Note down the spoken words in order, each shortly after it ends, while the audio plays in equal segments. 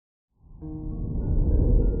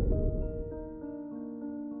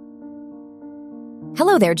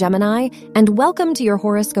Hello there, Gemini, and welcome to your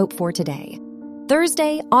horoscope for today,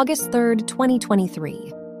 Thursday, August 3rd,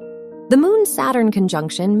 2023. The Moon-Saturn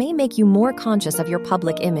conjunction may make you more conscious of your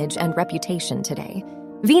public image and reputation today.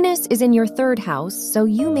 Venus is in your third house, so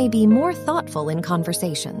you may be more thoughtful in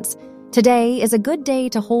conversations. Today is a good day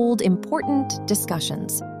to hold important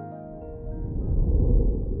discussions.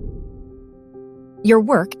 Your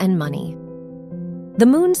work and money. The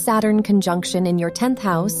Moon-Saturn conjunction in your 10th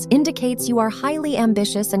house indicates you are highly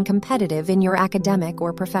ambitious and competitive in your academic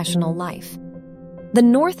or professional life. The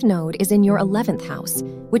North Node is in your 11th house,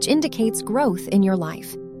 which indicates growth in your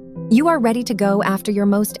life. You are ready to go after your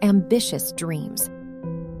most ambitious dreams.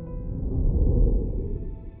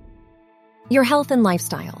 Your health and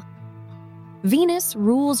lifestyle. Venus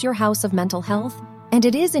rules your house of mental health, and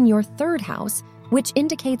it is in your third house, which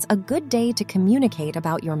indicates a good day to communicate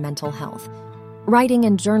about your mental health. Writing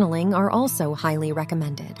and journaling are also highly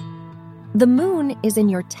recommended. The moon is in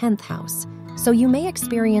your 10th house, so you may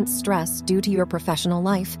experience stress due to your professional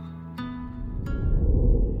life.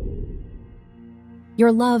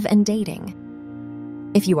 Your love and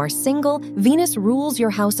dating. If you are single, Venus rules your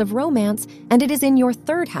house of romance, and it is in your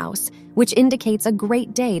third house, which indicates a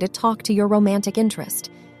great day to talk to your romantic interest.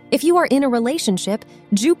 If you are in a relationship,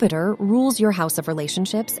 Jupiter rules your house of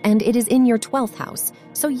relationships, and it is in your 12th house,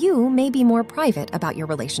 so you may be more private about your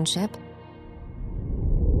relationship.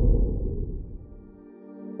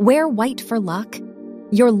 Wear white for luck.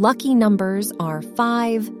 Your lucky numbers are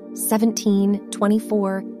 5, 17,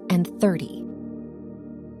 24, and 30.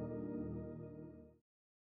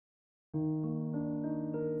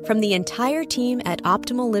 From the entire team at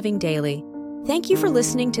Optimal Living Daily, thank you for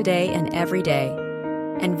listening today and every day.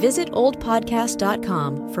 And visit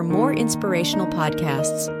oldpodcast.com for more inspirational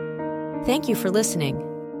podcasts. Thank you for listening.